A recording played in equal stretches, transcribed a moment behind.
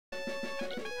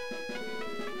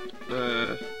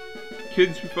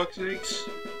Kids for fuck's sakes.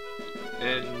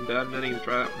 And I'm not even gonna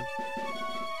try that one.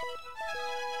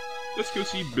 Let's go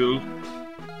see Bill.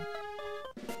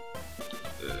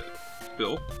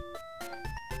 Bill?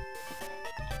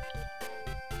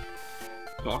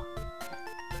 Talk?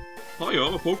 Hi,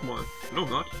 I'm a Pokemon. No, I'm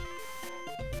not.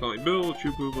 Call me Bill,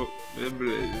 Chupu,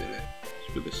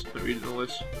 screw this, I'm not reading all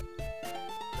this.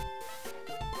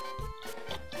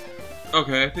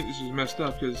 Okay, I think this is messed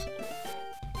up because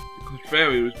the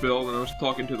fairy was Bill and I was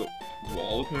talking to the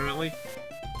wall apparently.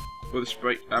 Or the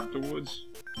sprite afterwards.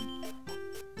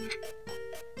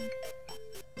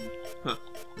 Huh.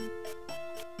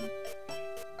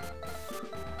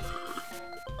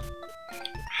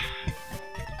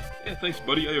 Yeah, thanks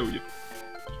buddy, I owe you.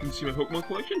 Can you see my Pokemon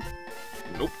collection?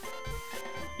 Nope.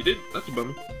 You did? That's a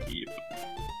bummer. Yep.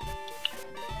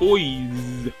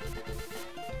 Boys!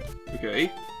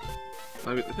 Okay.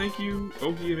 I get the thank you.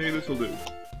 Okay, maybe this'll do.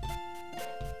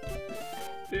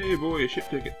 Hey boy, a ship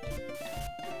ticket.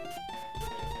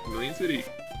 Million City.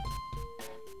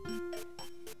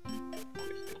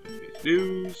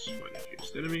 News, find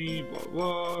out your enemy, blah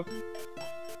blah.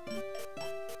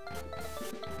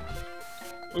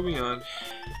 Moving on.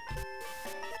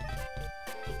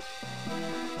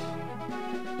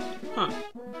 Huh.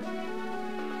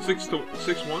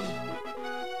 6-1?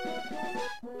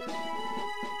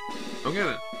 Okay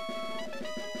then.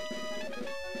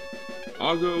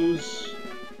 Augos,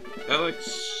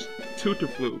 Alex,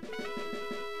 Tutaflu.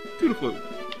 Tutaflu.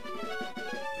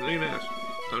 I'm not gonna ask.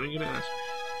 I'm not gonna ask.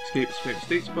 Escape the Spanish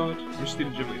state spot. Misty the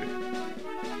gym leader.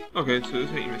 Okay, so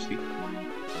this ain't Misty.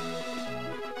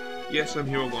 Yes, I'm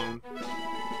here alone.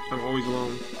 I'm always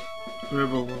alone.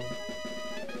 Forever alone.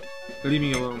 Leave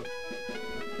me alone.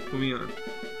 Moving on.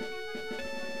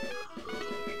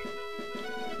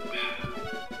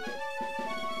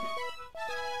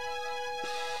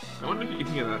 I wonder if you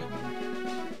can hear that.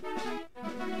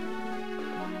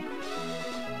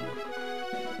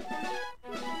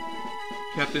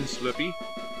 Captain Slippy.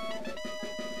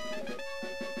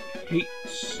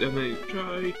 Hates MMO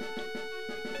try.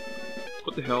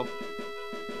 What the hell?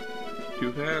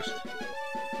 Too fast.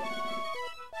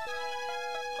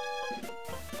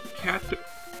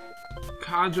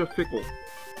 Kaja Fickle.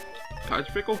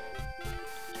 Kaja Fickle?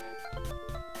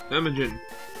 Imogen.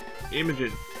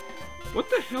 Imogen. What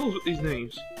the hell is with these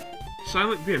names?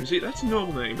 Silent Grim. See, that's a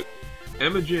normal name, but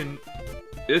Imogen.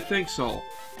 Thanks all.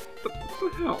 What the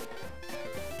hell?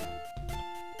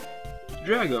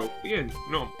 Drago. Again,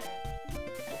 no.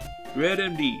 Red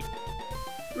MD.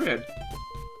 Red.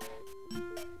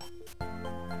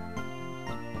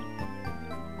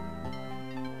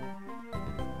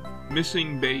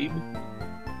 Missing Babe.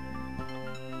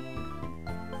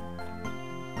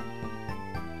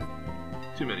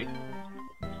 Too many.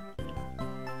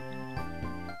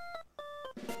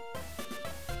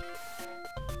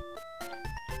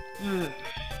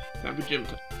 Time for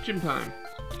gym time.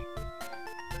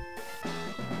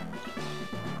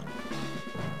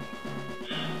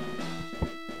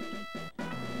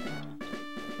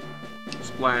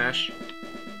 Splash.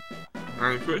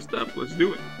 Alright, first up, let's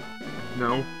do it.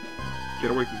 No.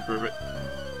 Get away from the pervert.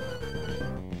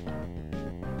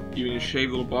 Even his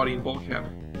shaved little body and ball cap.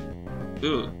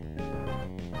 Ugh.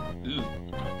 Ugh.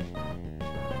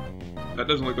 That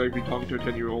doesn't look like me talking to a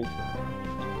 10-year-old.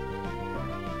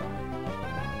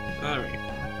 Alright.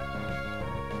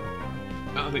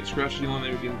 I don't think Scratch is the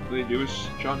only thing they do is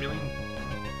Charmeleon.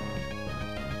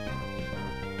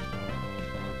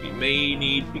 We may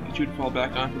need Pikachu to fall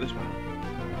back on for this one.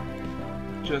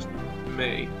 Just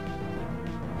may.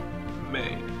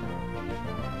 May.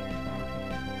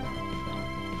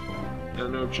 I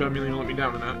don't know if Charmeleon will let me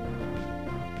down or not.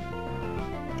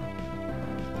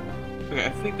 Okay, I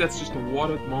think that's just a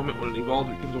water moment. When it evolves,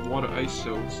 it becomes a water ice,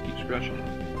 so let's keep scratching it.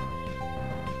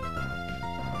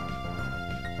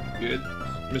 Good.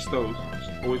 Miss those.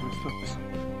 Just always miss those.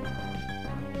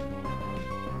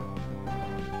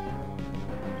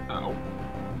 Ow.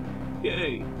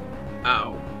 Yay.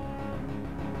 Ow.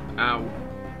 Ow.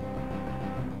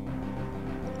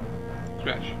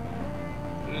 Scratch.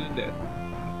 And dead.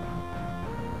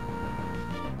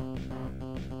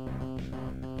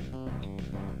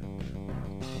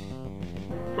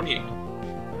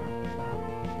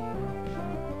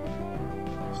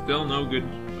 Still no good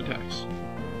attacks.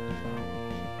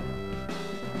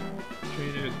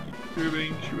 Trainer is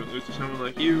improving. She won't lose to someone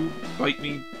like you. Bite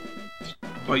me.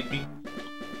 Bite me.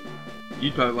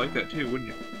 You'd probably like that too, wouldn't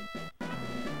you?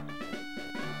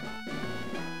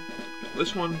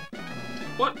 This one.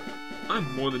 What?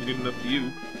 I'm more than good enough for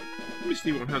you.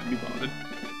 Misty won't have to be bothered.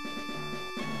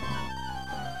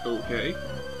 Okay.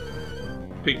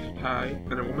 pink tie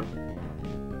and a woman.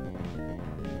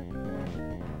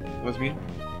 Lesbian.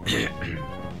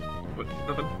 But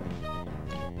nothing.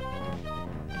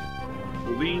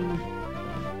 Lean.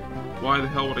 Why the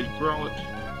hell would I growl it?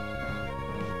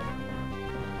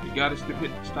 You gotta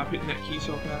stop hitting that key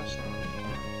so fast.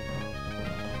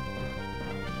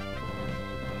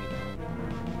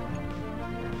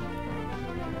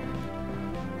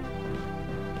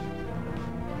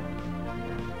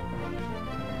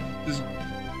 Does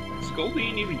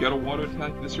Goldeen even get a water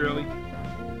attack this early?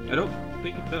 I don't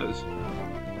think it does.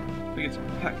 I think it's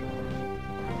Peck.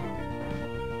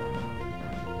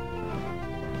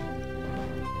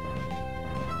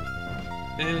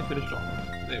 And finished off.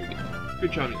 There we go.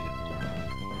 Good job, Amelia.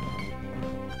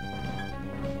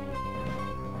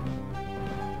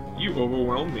 You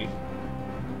overwhelmed me.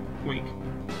 Wink.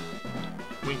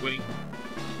 Wink, wink.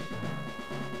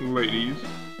 Ladies.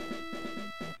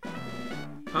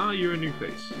 Ah, you're a new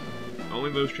face.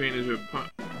 Only those trainers are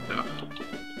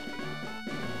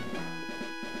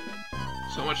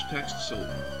so much text, so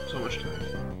much time.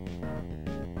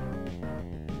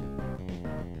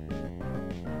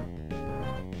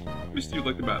 Misty would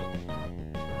like the battle.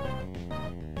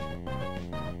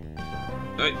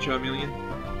 Alright, Charmeleon.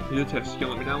 Here's a test. You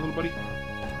gonna let me down, little buddy?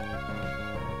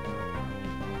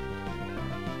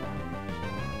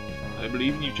 I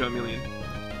believe in you, Charmeleon.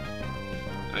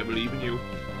 I believe in you.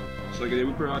 Just like I did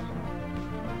with Brock.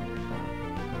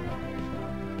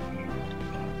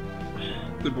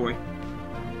 Good boy.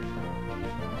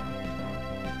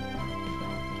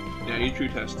 Now your true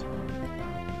test.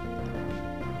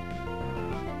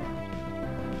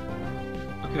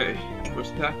 Okay,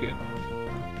 first attack in.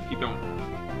 Keep going.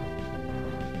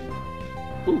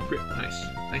 Ooh, crit. Nice.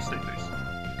 Nice, nice, nice.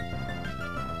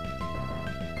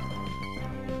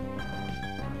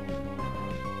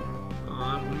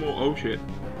 One more. Oh shit.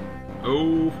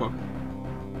 Oh fuck.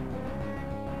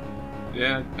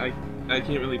 Yeah, I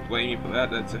can't really blame you for that.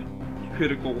 That's a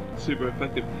critical, super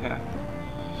effective attack.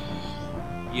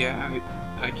 Yeah,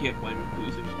 I can't blame you for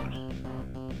losing that one.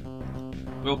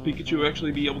 Will Pikachu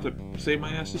actually be able to save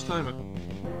my ass this time?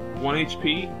 1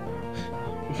 HP?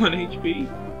 1 HP?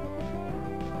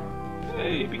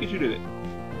 Hey, Pikachu did it.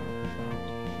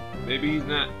 Maybe he's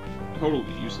not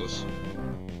totally useless.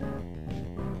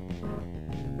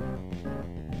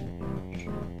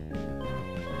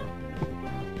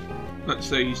 Not to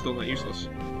say he's still not useless.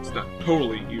 It's not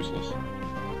totally useless.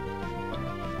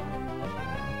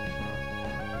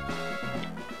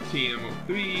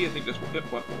 TMO3, I think that's what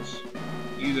that was.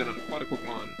 Use it on aquatic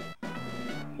Pokemon.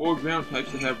 4 ground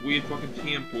types that have weird fucking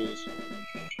TM pools.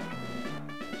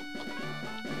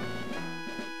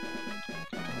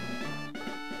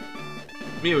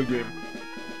 Meowgrim.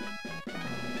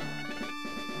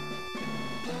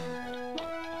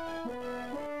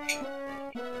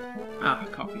 Ah,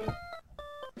 coffee.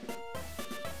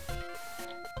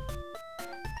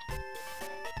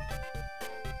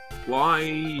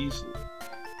 Lies.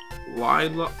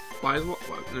 Lila. Let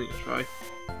me try.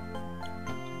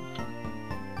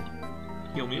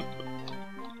 Heal me up.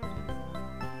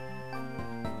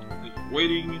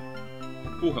 Waiting.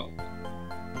 Full health.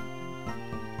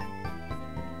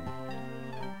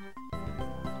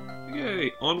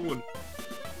 Yay! Onward.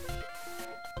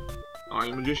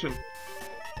 I'm a magician.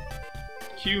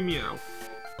 Cue meow.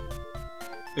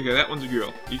 Okay, that one's a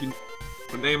girl. You can.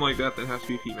 For a name like that, that has to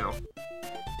be female.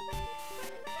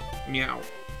 Meow.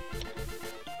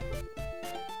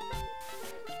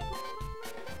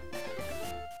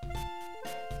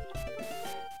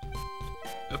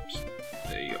 Oops.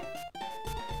 There you go.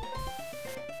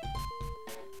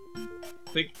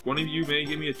 I think one of you may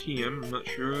give me a TM, I'm not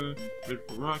sure.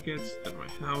 Beautiful rockets at my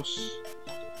house.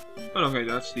 Oh, okay,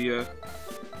 that's the,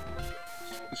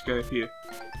 this guy up here.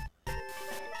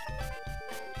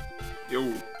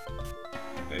 Yo.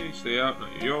 Hey, stay out,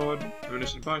 not your yard. I'm an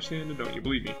innocent bystander, don't you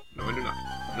believe me? No, I do not.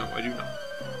 No, I do not.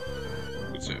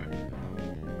 Good sir.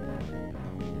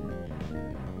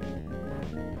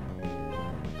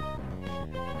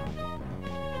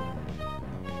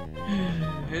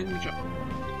 And jump.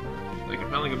 I can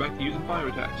finally go back to using fire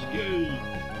attacks. Yay!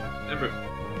 Never.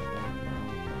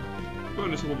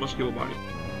 Bonus level muscular body.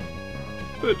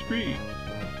 Bird free.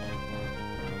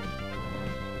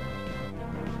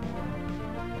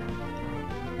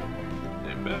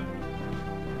 Ember.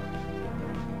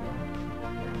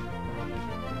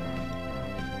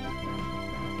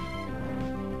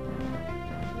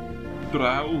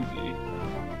 Drowsy.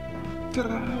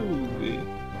 Drowsy.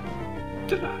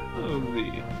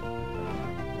 Drowsy.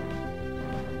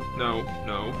 No,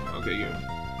 no. Okay, good.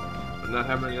 I'm not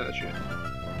having any of that shit.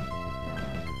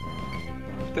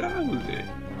 That was it.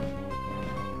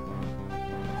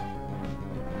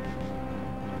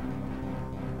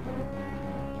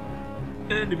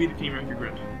 And defeat the team record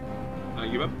grunt. I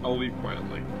give up, I'll leave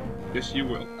quietly. Yes, you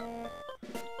will.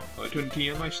 I turn the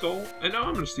TM I stole, and now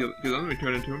I'm gonna steal it, because I'm gonna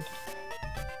turn into him.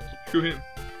 Screw him.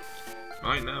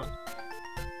 Mine now.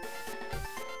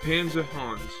 Panzer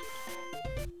Hans.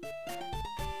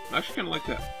 I actually kinda like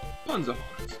that. Panzer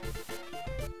Hans.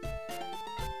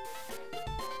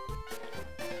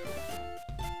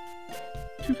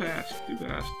 Too fast, too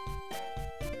fast.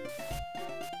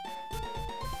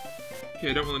 Okay,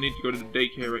 I don't really need to go to the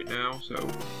daycare right now, so...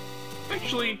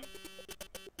 Actually...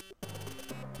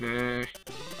 Nah.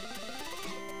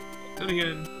 Then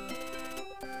again...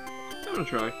 I'm gonna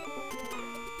try.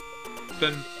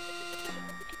 Then...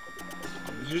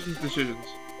 Decisions.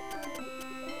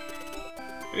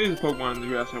 Here's the Pokemon in the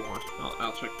grass I want.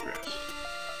 I'll check the grass.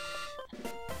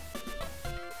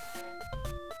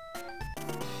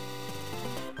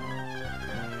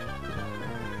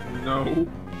 No.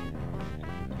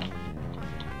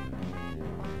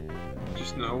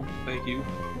 Just no. Thank you.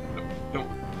 No, don't.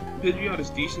 Pidgeot is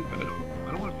decent, but I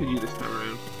don't want Pidgey this time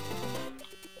around.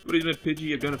 I've already done a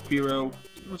Pidgey, I've done a Fearow.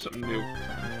 I want something new.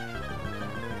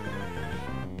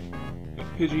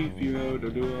 Pidgey, Fearow,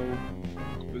 Doduo.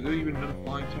 Was there even another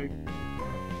flying type?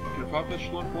 Can a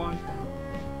Farfetch'd not fly?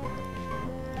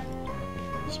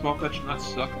 Does Farfetch'd not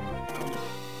suck? No.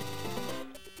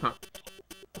 Huh.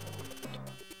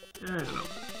 I don't know.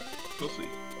 We'll see.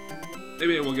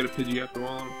 Maybe I will get a Pidgey after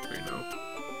all, I don't really know.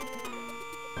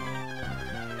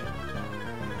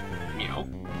 Meow.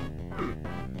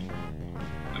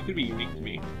 That could be unique to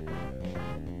me.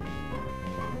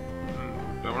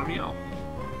 Don't want to meow.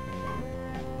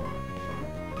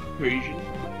 Persian.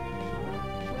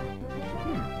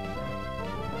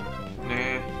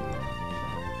 Nah.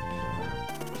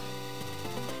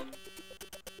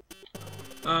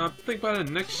 I think by the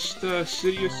next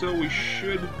city or so, we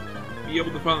should be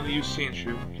able to finally use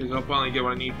Sandshoe, because I'll finally get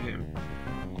what I need for him.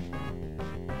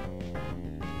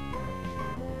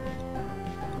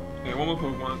 Okay, one more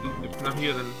Pokemon. If not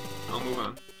here, then I'll move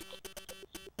on.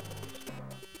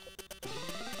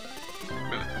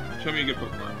 Show me a good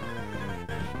Pokemon.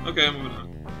 Okay, I'm moving on.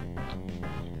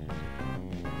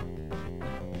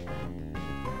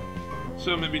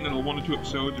 So maybe another 1 or 2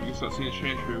 episodes we can start seeing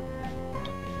Sandshoe.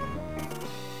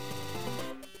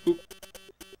 Boop.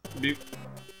 Boop.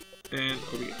 And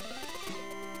over here.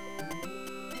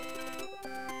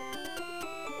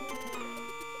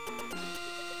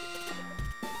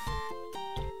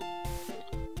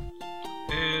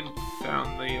 And down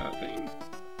the thing.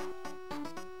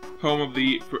 Home of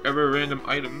the forever random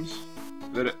items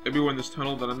that everywhere in this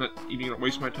tunnel that I'm not even gonna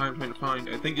waste my time trying to find.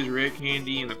 I think there's rare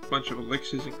candy and a bunch of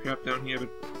elixirs and crap down here, but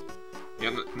yeah,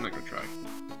 I'm not gonna try.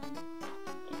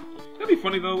 That'd be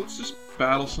funny though. Let's just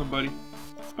battle somebody.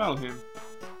 Let's battle him.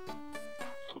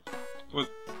 Well,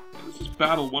 let's just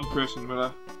battle one person with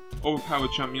a overpowered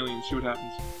Charmeleon and see what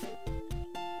happens.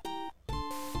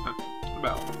 Huh,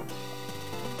 battle.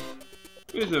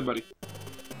 Where's everybody?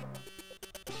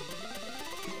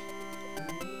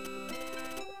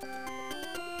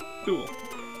 Cool.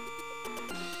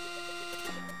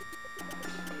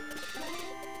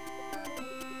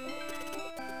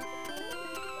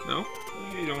 No?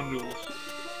 You don't want to do this.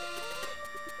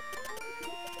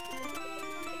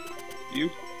 You?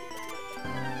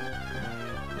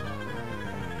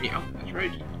 Yeah, that's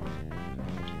right.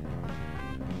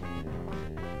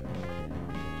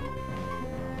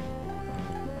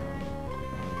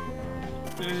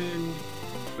 And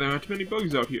there aren't too many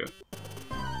bugs out here.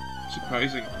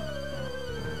 Surprising.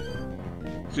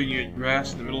 So you're in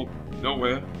grass in the middle of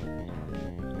nowhere.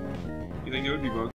 You think there would be bugs?